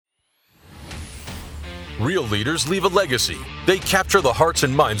Real leaders leave a legacy. They capture the hearts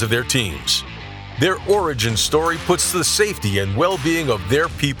and minds of their teams. Their origin story puts the safety and well-being of their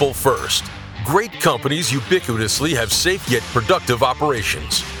people first. Great companies ubiquitously have safe yet productive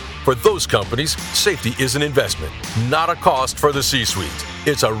operations. For those companies, safety is an investment, not a cost for the C-suite.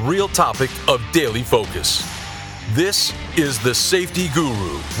 It's a real topic of daily focus. This is The Safety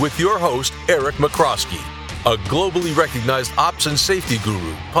Guru with your host, Eric McCroskey, a globally recognized ops and safety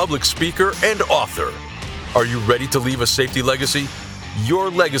guru, public speaker, and author. Are you ready to leave a safety legacy? Your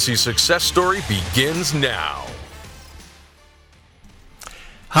legacy success story begins now.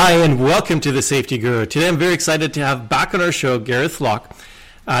 Hi, and welcome to The Safety Guru. Today I'm very excited to have back on our show Gareth,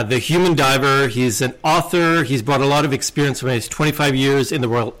 the human diver. He's an author. He's brought a lot of experience from his 25 years in the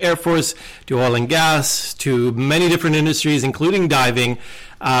Royal Air Force to oil and gas, to many different industries, including diving.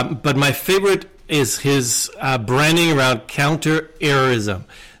 But my favorite is his branding around counter-errorism.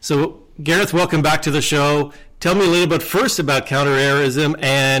 So, Gareth, welcome back to the show. Tell me a little bit first about counter-errorism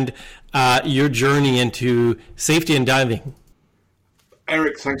and your journey into safety and diving.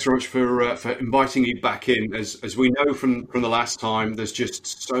 Eric, thanks very much for inviting me back in. As we know from the last time, there's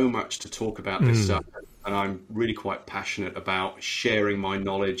just so much to talk about this stuff, and I'm really quite passionate about sharing my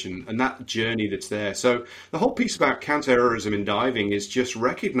knowledge and that journey that's there. So the whole piece about counter-errorism in diving is just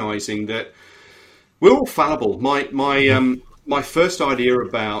recognizing that we're all fallible. My first idea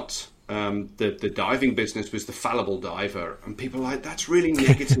about the diving business was the fallible diver, and people are like, that's really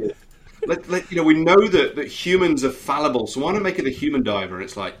negative. We know that humans are fallible, so why not make it a human diver? And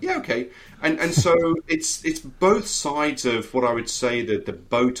it's like, yeah, okay. And so it's both sides of what I would say that the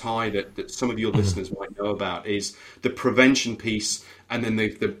bow tie that some of your listeners might know about is the prevention piece and then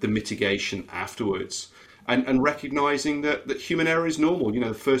the mitigation afterwards. And recognizing that human error is normal,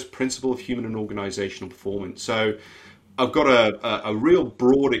 the first principle of human and organizational performance. So I've got a real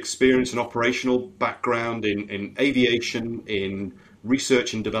broad experience and operational background in aviation, in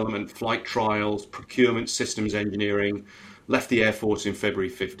research and development, flight trials, procurement, systems engineering. Left the Air Force in February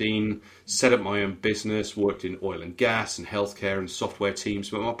 15, set up my own business, worked in oil and gas and healthcare and software teams.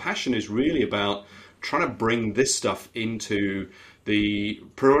 But my passion is really about trying to bring this stuff into the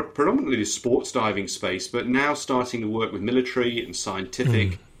predominantly the sports diving space, but now starting to work with military and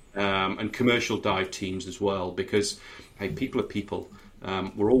scientific and commercial dive teams as well, because, hey, people are people.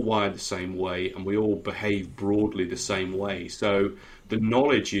 We're all wired the same way, and we all behave broadly the same way. So the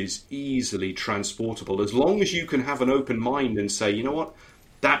knowledge is easily transportable as long as you can have an open mind and say, you know what,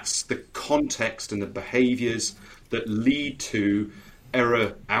 that's the context and the behaviors that lead to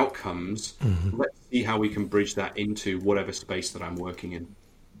error outcomes. Let's see how we can bridge that into whatever space that I'm working in.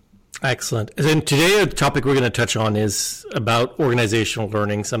 Excellent. And today, the topic we're going to touch on is about organizational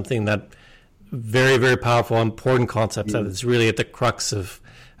learning, something that very, very powerful, important concepts that is really at the crux of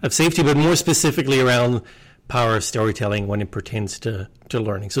safety, but more specifically around power of storytelling when it pertains to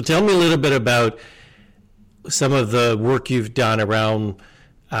learning. So tell me a little bit about some of the work you've done around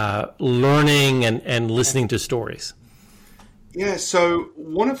learning and listening to stories. Yeah, so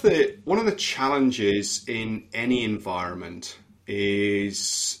one of the challenges in any environment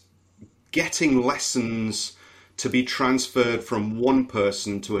is getting lessons to be transferred from one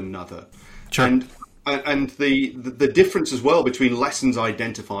person to another. Sure. And the difference as well between lessons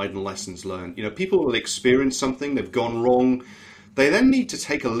identified and lessons learned. People will experience something, they've gone wrong. They then need to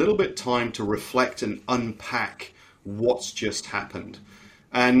take a little bit of time to reflect and unpack what's just happened.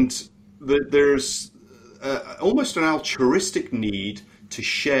 And there's almost an altruistic need to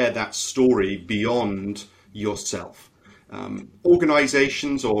share that story beyond yourself.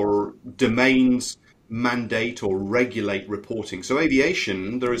 Organizations or domains mandate or regulate reporting. So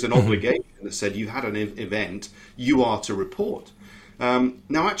aviation, there is an obligation that said you had an event, you are to report.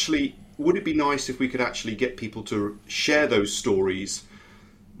 Now, actually, would it be nice if we could actually get people to share those stories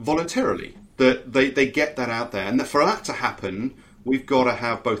voluntarily, that they get that out there? And that for that to happen, we've got to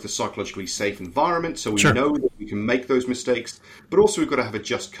have both a psychologically safe environment, so we know that we can make those mistakes, but also we've got to have a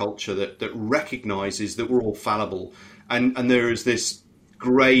just culture that recognizes that we're all fallible. And there is this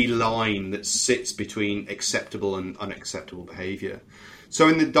grey line that sits between acceptable and unacceptable behavior. So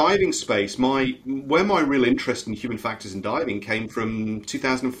in the diving space, where my real interest in human factors in diving came from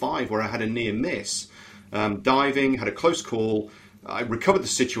 2005, where I had a near miss. Diving, had a close call. I recovered the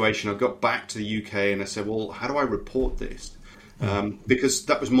situation. I got back to the UK and I said, well, how do I report this? Because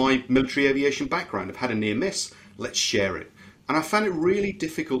that was my military aviation background. I've had a near miss. Let's share it. And I found it really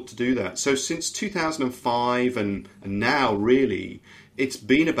difficult to do that. So since 2005 and now, really, it's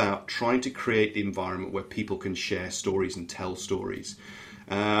been about trying to create the environment where people can share stories and tell stories.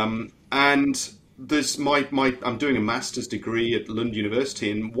 And there's I'm doing a master's degree at Lund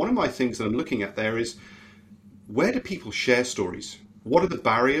University, and one of my things that I'm looking at there is where do people share stories? What are the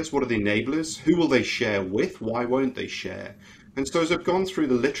barriers? What are the enablers? Who will they share with? Why won't they share? And so as I've gone through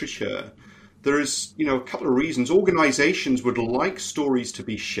the literature, there is, a couple of reasons. Organizations would like stories to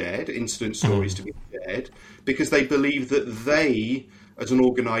be shared, incident stories to be shared, because they believe that they, as an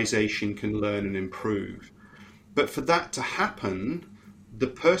organization, can learn and improve. But for that to happen, the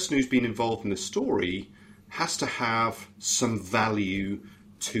person who's been involved in the story has to have some value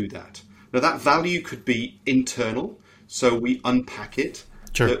to that. Now, that value could be internal, so we unpack it,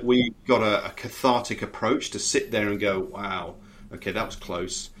 Sure. that we got a cathartic approach to sit there and go, wow, okay, that was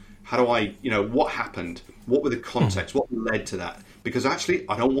close. How do I, what happened? What were the contexts? What led to that? Because actually,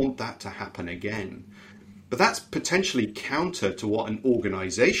 I don't want that to happen again. But that's potentially counter to what an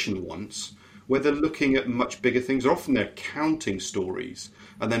organization wants, where they're looking at much bigger things. Often they're counting stories,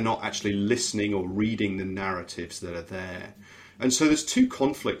 and they're not actually listening or reading the narratives that are there. And so there's two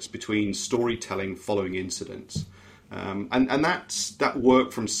conflicts between storytelling following incidents. And that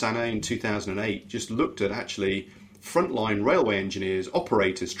work from Sana in 2008 just looked at actually frontline railway engineers,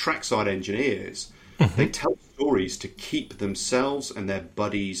 operators, trackside engineers. They tell stories to keep themselves and their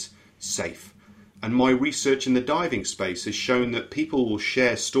buddies safe. And my research in the diving space has shown that people will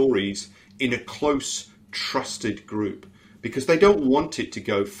share stories in a close, trusted group because they don't want it to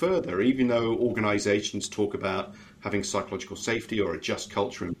go further, even though organizations talk about having psychological safety or a just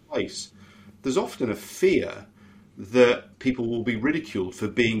culture in place. There's often a fear that people will be ridiculed for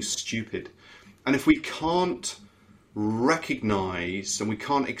being stupid. And if we can't recognize and we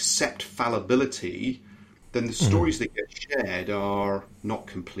can't accept fallibility, then the stories that get shared are not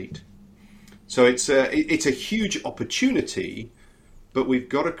complete. So it's a huge opportunity, but we've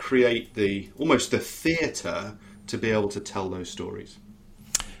got to create almost the theater to be able to tell those stories.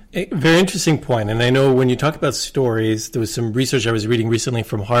 A very interesting point. And I know when you talk about stories, there was some research I was reading recently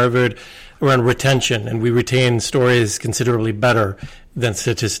from Harvard around retention, and we retain stories considerably better than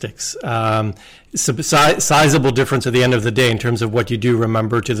statistics. It's a sizable difference at the end of the day in terms of what you do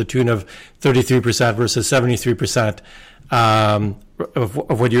remember, to the tune of 33% versus 73%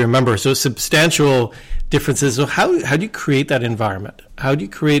 of what you remember. So substantial differences. So how do you create that environment? How do you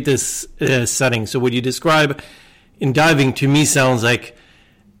create this setting? So what you describe in diving to me sounds like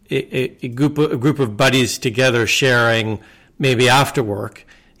a group of buddies together sharing maybe after work.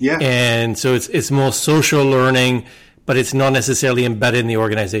 Yeah. And so it's more social learning, but it's not necessarily embedded in the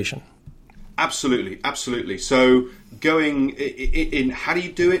organization. Absolutely. So going in, how do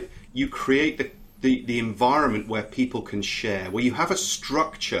you do it? You create the environment where people can share, where you have a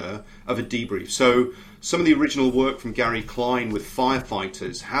structure of a debrief. So some of the original work from Gary Klein with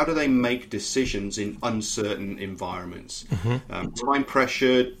firefighters, how do they make decisions in uncertain environments? Time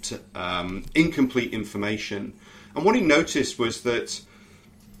pressured, incomplete information. And what he noticed was that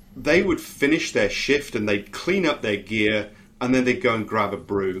they would finish their shift and they'd clean up their gear and then they'd go and grab a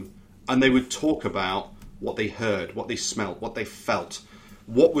brew. And they would talk about what they heard, what they smelt, what they felt,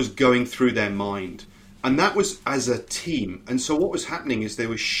 what was going through their mind. And that was as a team. And so what was happening is they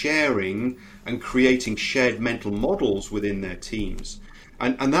were sharing and creating shared mental models within their teams.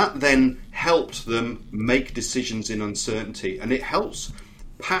 And that then helped them make decisions in uncertainty. And it helps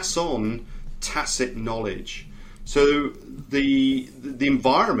pass on tacit knowledge. So the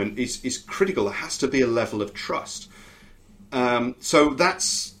environment is critical. There has to be a level of trust. So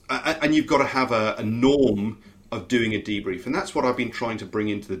that's, and you've got to have a norm of doing a debrief. And that's what I've been trying to bring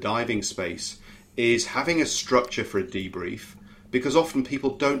into the diving space, is having a structure for a debrief, because often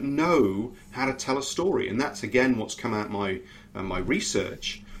people don't know how to tell a story. And that's, again, what's come out my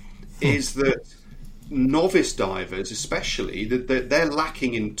research, is that novice divers, especially, that they're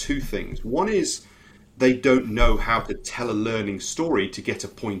lacking in two things. One is they don't know how to tell a learning story to get a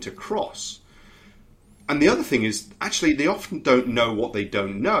point across. And the other thing is, actually, they often don't know what they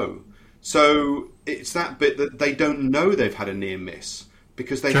don't know. So it's that bit that they don't know they've had a near miss,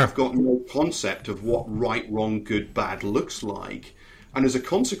 because they have got no concept of what right, wrong, good, bad looks like. And as a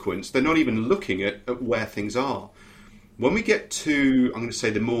consequence, they're not even looking at where things are. When we get to, I'm going to say,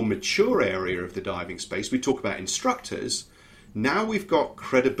 the more mature area of the diving space, we talk about instructors. Now we've got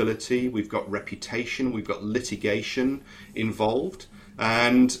credibility, we've got reputation, we've got litigation involved.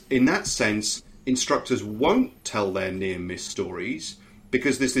 And in that sense, instructors won't tell their near-miss stories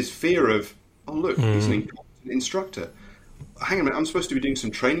because there's this fear of, oh, look, he's an incompetent instructor. Hang on a minute, I'm supposed to be doing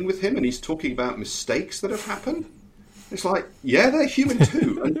some training with him and he's talking about mistakes that have happened? It's like, yeah, they're human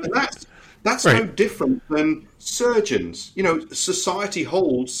too. And that's right. No different than surgeons. You know, society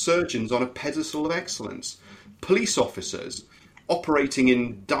holds surgeons on a pedestal of excellence. Police officers operating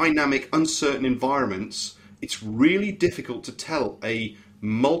in dynamic, uncertain environments, it's really difficult to tell a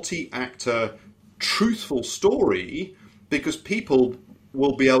multi-actor, truthful story, because people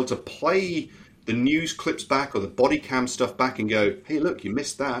will be able to play the news clips back or the body cam stuff back and go, hey, look, you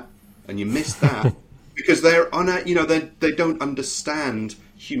missed that and you missed that, because they don't understand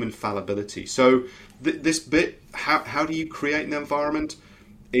human fallibility. So this bit, how do you create an environment,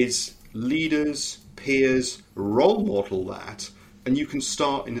 is leaders, peers, role model that, and you can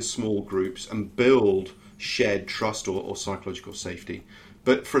start in the small groups and build shared trust or psychological safety.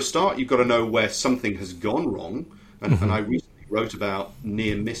 But for a start, you've got to know where something has gone wrong. And I recently wrote about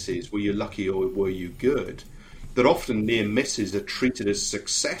near misses. Were you lucky or were you good? That often near misses are treated as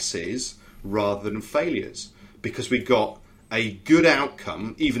successes rather than failures, because we got a good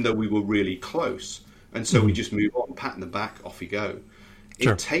outcome even though we were really close. And so we just move on, pat in the back, off you go.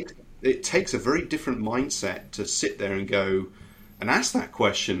 Sure. It takes a very different mindset to sit there and go and ask that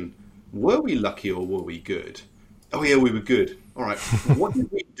question, were we lucky or were we good? Oh yeah, we were good. All right, what did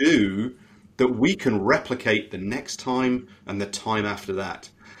we do that we can replicate the next time and the time after that?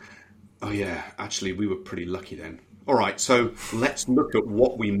 Oh yeah, actually we were pretty lucky then. All right, so let's look at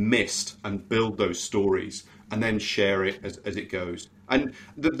what we missed and build those stories and then share it as it goes. And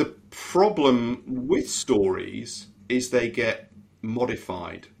the problem with stories is they get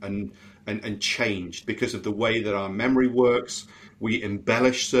modified and changed because of the way that our memory works. We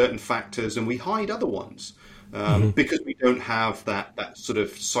embellish certain factors and we hide other ones because we don't have that sort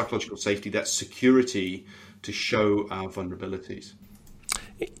of psychological safety, that security to show our vulnerabilities.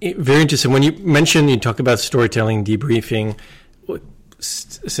 Very interesting. When you talk about storytelling, debriefing,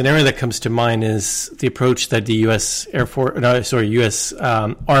 scenario that comes to mind is the approach that the U.S.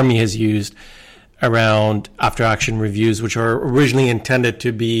 Army has used around after-action reviews, which are originally intended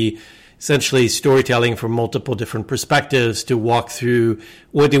to be essentially storytelling from multiple different perspectives to walk through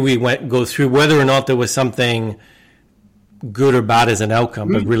what did we go through, whether or not there was something good or bad as an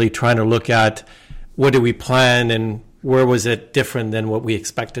outcome, but really trying to look at what did we plan and where was it different than what we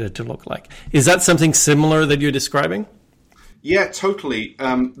expected it to look like. Is that something similar that you're describing? Yeah, totally.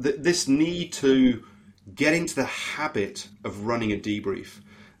 This need to get into the habit of running a debrief.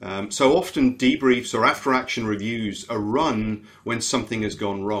 So often debriefs or after-action reviews are run when something has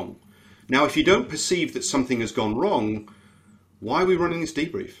gone wrong. Now, if you don't perceive that something has gone wrong, why are we running this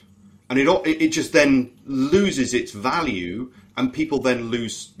debrief? And it just then loses its value, and people then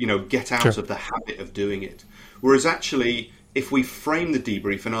get out of the habit of doing it. Whereas actually, if we frame the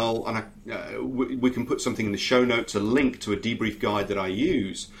debrief, we can put something in the show notes, a link to a debrief guide that I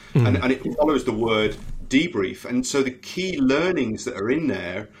use, and it follows the word debrief. And so the key learnings that are in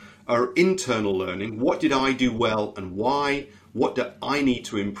there are internal learning. What did I do well and why? What do I need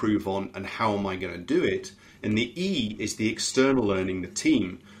to improve on and how am I going to do it? And the E is the external learning, the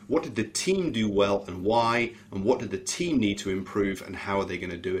team. What did the team do well and why? And what did the team need to improve and how are they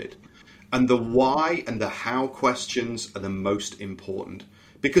going to do it? And the why and the how questions are the most important,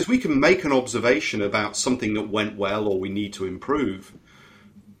 because we can make an observation about something that went well or we need to improve,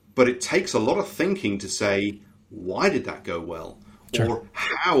 but it takes a lot of thinking to say, why did that go well? Sure. Or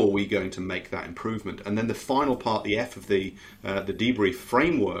how are we going to make that improvement? And then the final part, the F of the debrief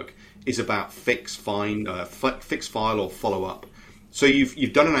framework, is about fix, file, or follow up. So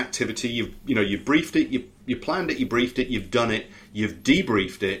you've done an activity, you've briefed it, you planned it, you briefed it, you've done it, you've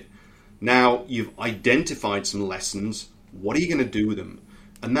debriefed it. Now you've identified some lessons. What are you going to do with them?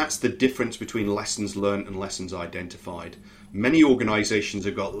 And that's the difference between lessons learned and lessons identified. Many organizations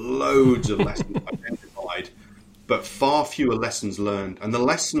have got loads of lessons identified, but far fewer lessons learned. And the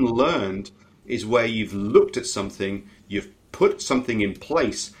lesson learned is where you've looked at something, you've put something in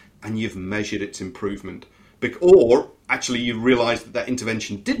place, and you've measured its improvement. Or actually you've realized that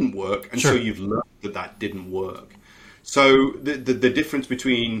intervention didn't work, and so you've learned that didn't work. So the difference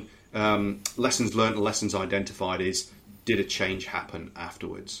between lessons learned and lessons identified is, did a change happen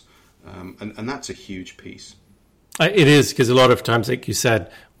afterwards? And that's a huge piece. It is, because a lot of times, like you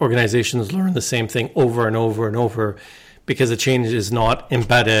said, organizations learn the same thing over and over and over because the change is not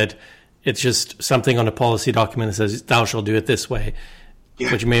embedded. It's just something on a policy document that says, thou shalt do it this way,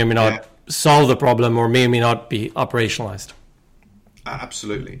 which may or may not solve the problem or may or may not be operationalized.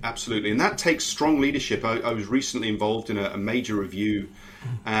 Absolutely. And that takes strong leadership. I was recently involved in a major review,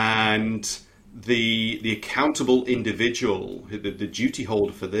 and the accountable individual, the duty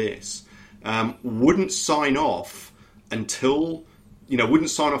holder for this, wouldn't sign off until, wouldn't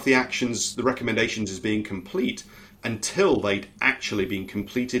sign off the actions, the recommendations as being complete until they'd actually been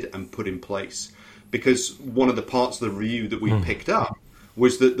completed and put in place. Because one of the parts of the review that we picked up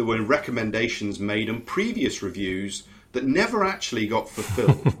was that there were recommendations made on previous reviews that never actually got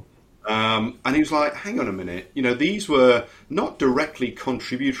fulfilled. And he was like, hang on a minute, these were not directly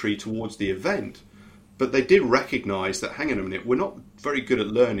contributory towards the event, But they did recognize that, hang on a minute, we're not very good at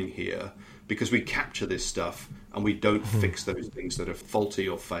learning here because we capture this stuff and we don't fix those things that are faulty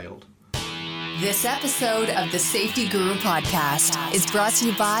or failed. This episode of the Safety Guru Podcast is brought to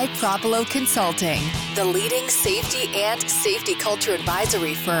you by Propolo Consulting, the leading safety and safety culture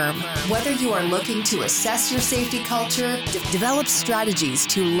advisory firm. Whether you are looking to assess your safety culture, develop strategies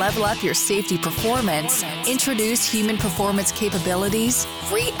to level up your safety performance, introduce human performance capabilities,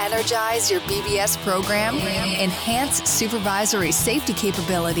 re-energize your BBS program, enhance supervisory safety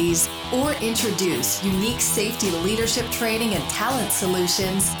capabilities, or introduce unique safety leadership training and talent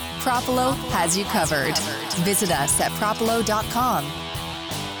solutions, Propolo has you covered. Visit us at propolo.com.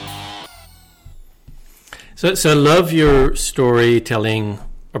 So I love your storytelling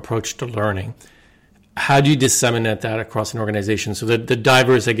approach to learning. How do you disseminate that across an organization so that the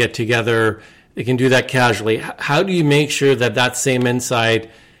divers that get together, they can do that casually? How do you make sure that that same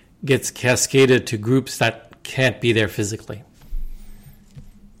insight gets cascaded to groups that can't be there physically?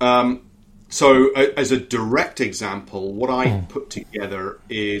 So as a direct example, what I put together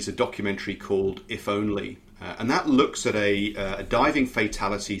is a documentary called If Only. And that looks at a diving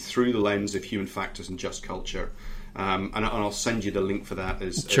fatality through the lens of human factors and just culture. And I'll send you the link for that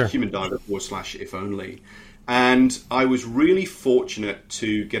as humandiver.com/if only. And I was really fortunate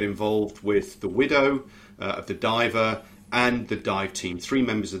to get involved with the widow of the diver and the dive team, three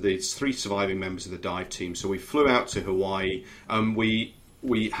surviving members of the dive team. So we flew out to Hawaii.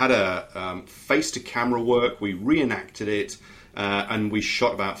 We had a face-to-camera work. We reenacted it, and we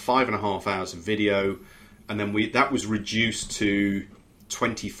shot about 5.5 hours of video. And then that was reduced to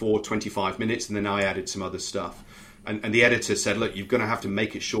 25 minutes, and then I added some other stuff. And the editor said, look, you're going to have to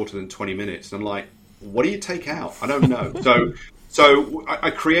make it shorter than 20 minutes. And I'm like, what do you take out? I don't know. So I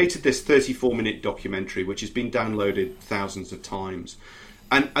created this 34-minute documentary, which has been downloaded thousands of times.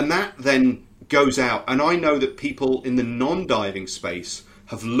 And that then goes out. And I know that people in the non-diving space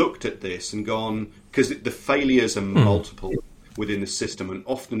have looked at this and gone, because the failures are multiple within the system, and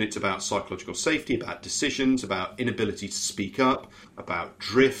often it's about psychological safety, about decisions, about inability to speak up, about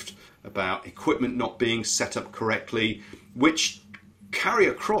drift, about equipment not being set up correctly, which carry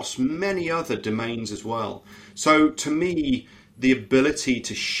across many other domains as well. So to me, the ability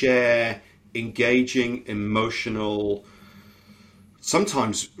to share engaging, emotional,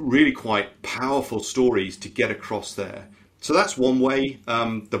 sometimes really quite powerful stories to get across there. So that's one way.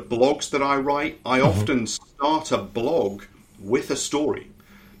 The blogs that I write, I often start a blog with a story,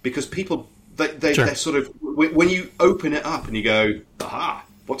 because people, they're sort of, when you open it up and you go, aha,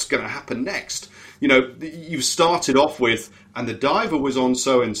 what's going to happen next? You know, you've started off with, and the diver was on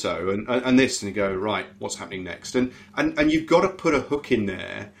so-and-so and this, and you go, right, what's happening next? And you've got to put a hook in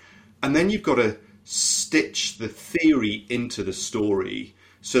there, and then you've got to stitch the theory into the story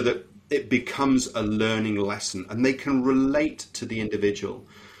so that it becomes a learning lesson and they can relate to the individual.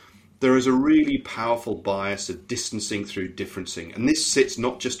 There is a really powerful bias of distancing through differencing. And this sits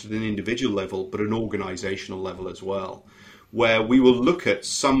not just at an individual level, but an organizational level as well, where we will look at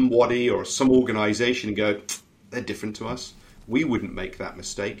somebody or some organization and go, they're different to us. We wouldn't make that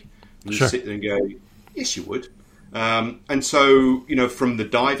mistake. And you sit there and go, yes, you would. And so, you know, from the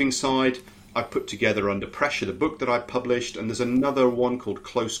diving side, I put together Under Pressure, the book that I published, and there's another one called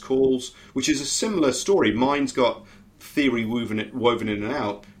Close Calls, which is a similar story. Mine's got theory woven in and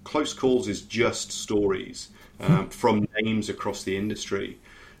out. Close Calls is just stories from names across the industry.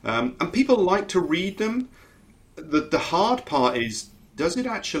 And people like to read them. The hard part is, does it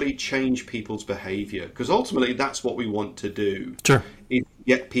actually change people's behavior? Because ultimately that's what we want to do. Sure. Is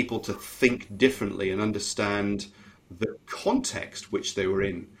get people to think differently and understand the context which they were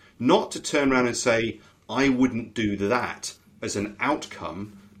in. Not to turn around and say, I wouldn't do that as an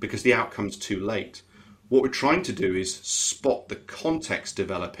outcome because the outcome's too late. What we're trying to do is spot the context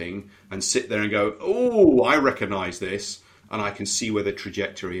developing and sit there and go, oh, I recognize this and I can see where the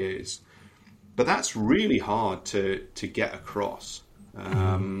trajectory is. But that's really hard to get across.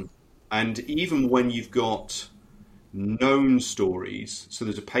 And even when you've got known stories, so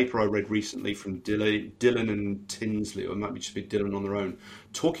there's a paper I read recently from Dylan and Tinsley, or it might just be Dylan on their own,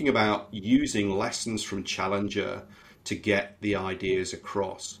 talking about using lessons from Challenger to get the ideas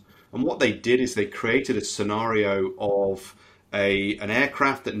across. And what they did is they created a scenario of an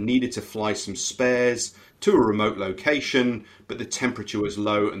aircraft that needed to fly some spares to a remote location, but the temperature was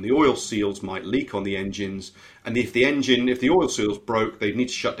low and the oil seals might leak on the engines. And if the oil seals broke, they'd need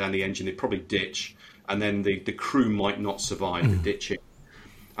to shut down the engine, they'd probably ditch. And then the crew might not survive the ditching.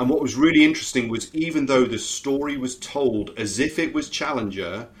 And what was really interesting was, even though the story was told as if it was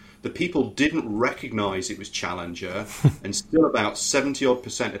Challenger, the people didn't recognize it was Challenger, and still about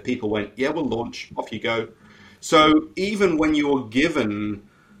 70% of people went, yeah, we'll launch, off you go. So even when you're given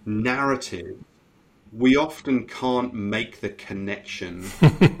narrative, we often can't make the connection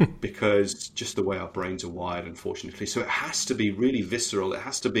because just the way our brains are wired, unfortunately. So it has to be really visceral. It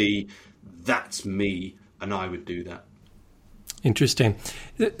has to be, that's me, and I would do that. Interesting.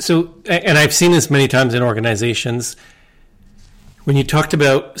 So, and I've seen this many times in organizations. When you talked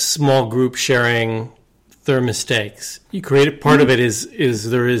about small group sharing their mistakes, you created part of it is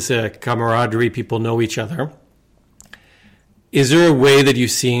there is a camaraderie, people know each other. Is there a way that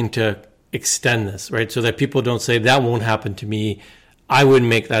you've seen to extend this, right? So that people don't say, that won't happen to me. I wouldn't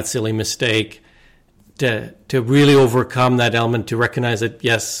make that silly mistake. To really overcome that element, to recognize that,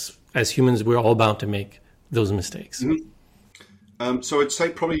 yes, as humans, we're all bound to make those mistakes. Mm-hmm. So I'd say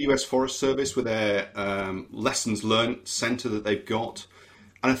probably US Forest Service with their lessons learned center that they've got.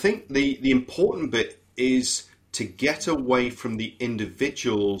 And I think the important bit is to get away from the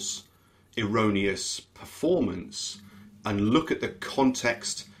individual's erroneous performance and look at the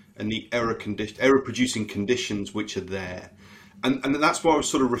context and the error-producing conditions which are there. And that's what I was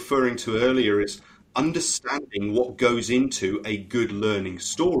sort of referring to earlier, is understanding what goes into a good learning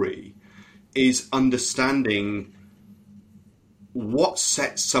story is understanding what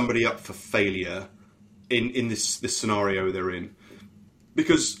sets somebody up for failure in this scenario they're in.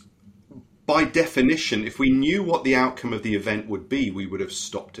 Because by definition, if we knew what the outcome of the event would be, we would have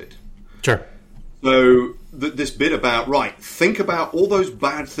stopped it. Sure. So this bit about, right, think about all those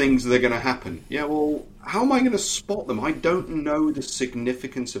bad things that are going to happen. Yeah, well, how am I going to spot them? I don't know the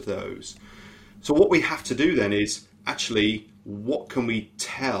significance of those. So what we have to do then is actually, what can we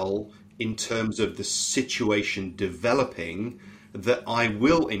tell in terms of the situation developing that I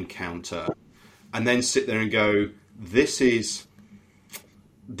will encounter, and then sit there and go, this is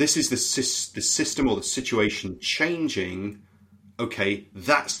the system or the situation changing. Okay,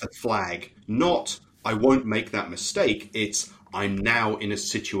 that's the flag. Not, I won't make that mistake. It's, I'm now in a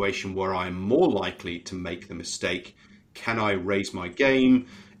situation where I'm more likely to make the mistake. Can I raise my game?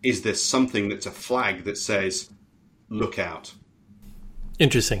 Is there something that's a flag that says, look out?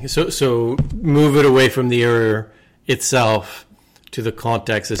 Interesting. So move it away from the error itself to the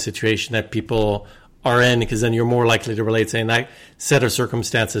context, the situation that people are in, because then you're more likely to relate, saying that set of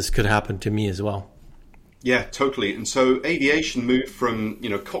circumstances could happen to me as well. Yeah, totally. And so aviation moved from,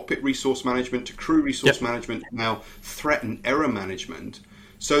 cockpit resource management to crew resource management, now threat and error management.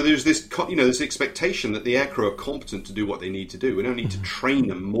 So there's this, this expectation that the aircrew are competent to do what they need to do. We don't need to train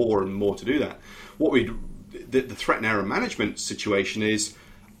them more and more to do that. The threat and error management situation is,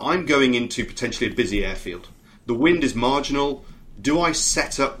 I'm going into potentially a busy airfield. The wind is marginal. Do I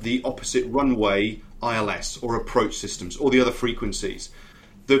set up the opposite runway ILS or approach systems or the other frequencies?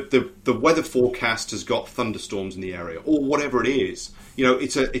 The weather forecast has got thunderstorms in the area, or whatever it is.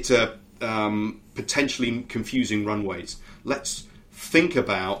 It's a potentially confusing runways. Let's think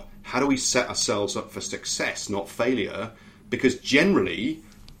about, how do we set ourselves up for success, not failure? Because generally,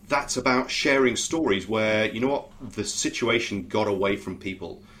 that's about sharing stories where, the situation got away from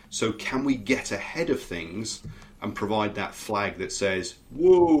people. So can we get ahead of things and provide that flag that says,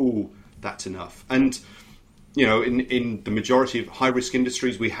 whoa, that's enough? And in the majority of high-risk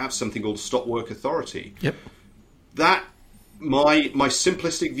industries, we have something called Stop Work Authority. Yep. That, my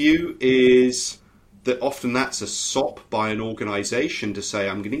simplistic view is that often that's a SOP by an organization to say,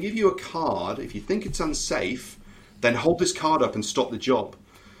 I'm going to give you a card. If you think it's unsafe, then hold this card up and stop the job.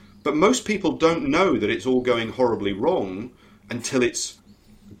 But most people don't know that it's all going horribly wrong until it's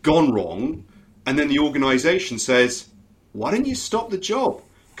gone wrong. And then the organization says, why didn't you stop the job?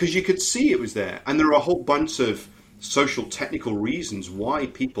 Because you could see it was there. And there are a whole bunch of social technical reasons why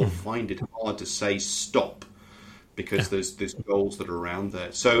people find it hard to say stop, because there's goals that are around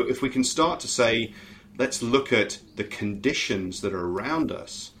there. So if we can start to say, let's look at the conditions that are around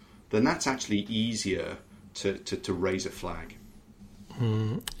us, then that's actually easier to raise a flag.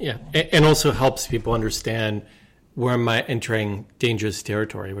 Yeah, and also helps people understand, where am I entering dangerous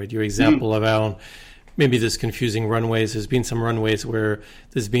territory, right? Your example about maybe there's confusing runways. There's been some runways where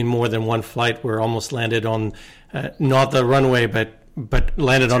there's been more than one flight where almost landed on not the runway, but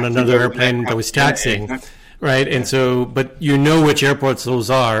landed on another airplane that was taxiing, right? And so, but which airports those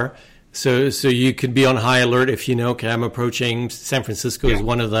are. So you could be on high alert if okay, I'm approaching San Francisco is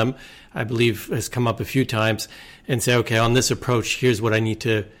one of them, I believe has come up a few times, and say, okay, on this approach, here's what I need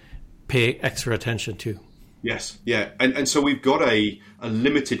to pay extra attention to. Yes, yeah. And so we've got a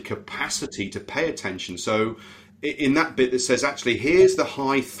limited capacity to pay attention. So in that bit that says, actually, here's the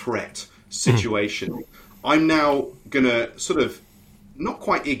high threat situation. I'm now going to sort of not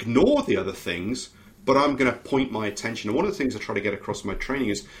quite ignore the other things, but I'm going to point my attention. And one of the things I try to get across in my training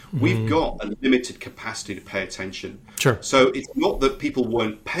is we've got a limited capacity to pay attention. Sure. So it's not that people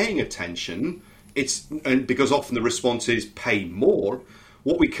weren't paying attention. And because often the response is pay more.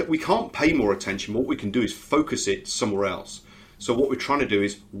 What we can't pay more attention. What we can do is focus it somewhere else. So what we're trying to do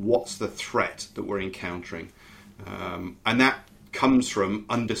is, what's the threat that we're encountering? And that comes from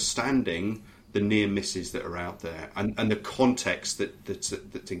understanding the near misses that are out there and the context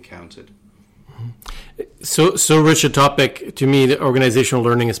that's encountered. So rich a topic. To me, the organizational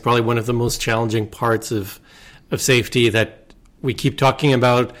learning is probably one of the most challenging parts of safety that we keep talking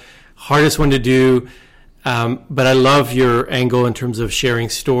about. Hardest one to do. But I love your angle in terms of sharing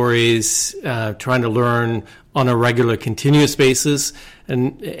stories, trying to learn on a regular, continuous basis,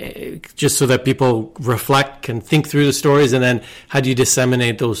 and just so that people reflect, can think through the stories, and then how do you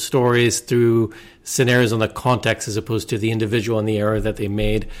disseminate those stories through scenarios on the context as opposed to the individual and the error that they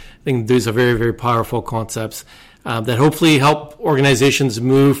made. I think these are very, very powerful concepts that hopefully help organizations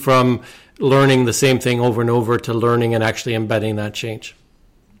move from learning the same thing over and over to learning and actually embedding that change.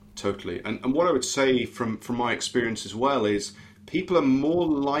 Totally. And what I would say from my experience as well is people are more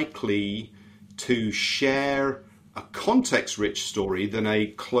likely to share a context-rich story than a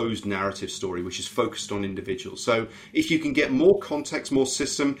closed narrative story, which is focused on individuals. So if you can get more context, more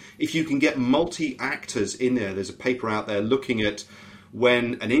system, if you can get multi-actors in there's a paper out there looking at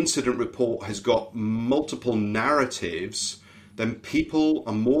when an incident report has got multiple narratives, then people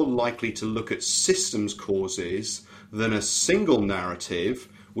are more likely to look at systems causes than a single narrative,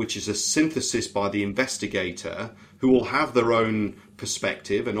 which is a synthesis by the investigator, who will have their own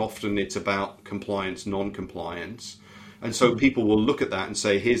perspective, and often it's about compliance, non-compliance. And so people will look at that and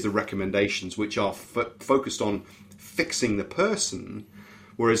say, here's the recommendations, which are focused on fixing the person,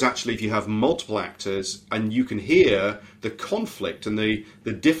 whereas actually if you have multiple actors and you can hear the conflict and the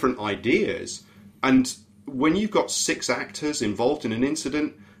different ideas, and when you've got 6 actors involved in an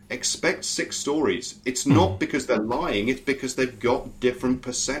incident, expect 6 stories. It's not because they're lying, it's because they've got different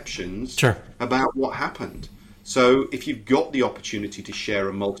perceptions about what happened. So if you've got the opportunity to share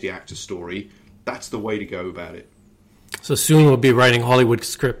a multi-actor story, that's the way to go about it. So soon we'll be writing Hollywood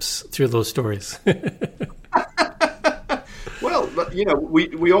scripts through those stories. Well,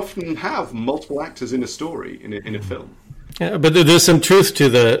 we often have multiple actors in a story, in a film. Yeah, but there's some truth to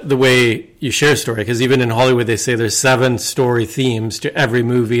the way you share a story, because even in Hollywood they say there's 7 story themes to every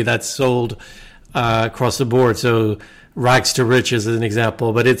movie that's sold across the board. So rags to riches is an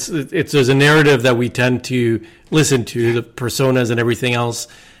example, but it's there's a narrative that we tend to listen to, the personas and everything else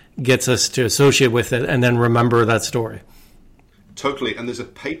gets us to associate with it and then remember that story. Totally. And there's a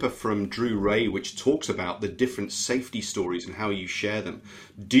paper from Drew Ray which talks about the different safety stories and how you share them.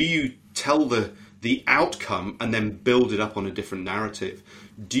 Do you tell the outcome and then build it up on a different narrative?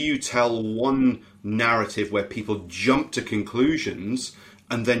 Do you tell one narrative where people jump to conclusions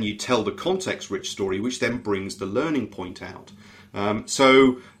and then you tell the context-rich story, which then brings the learning point out?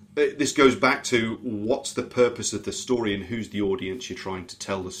 So this goes back to what's the purpose of the story and who's the audience you're trying to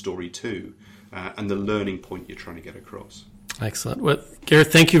tell the story to, and the learning point you're trying to get across. Excellent. Well,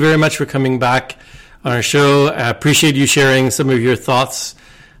 Gareth, thank you very much for coming back on our show. I appreciate you sharing some of your thoughts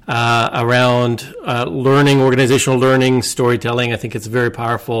around learning, organizational learning, storytelling. I think it's a very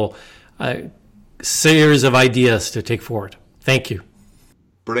powerful series of ideas to take forward. Thank you.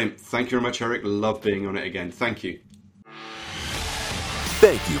 Brilliant. Thank you very much, Eric. Love being on it again. Thank you.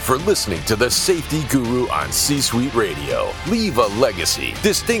 Thank you for listening to the Safety Guru on C-Suite Radio. Leave a legacy.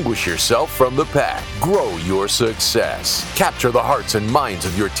 Distinguish yourself from the pack. Grow your success. Capture the hearts and minds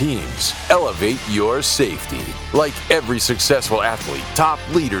of your teams. Elevate your safety. Like every successful athlete, top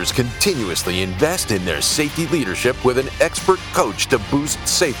leaders continuously invest in their safety leadership with an expert coach to boost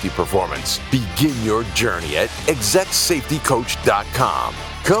safety performance. Begin your journey at execsafetycoach.com.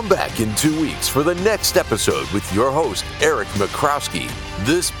 Come back in 2 weeks for the next episode with your host, Eric McCrowski.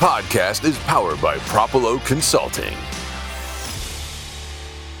 This podcast is powered by Propolo Consulting.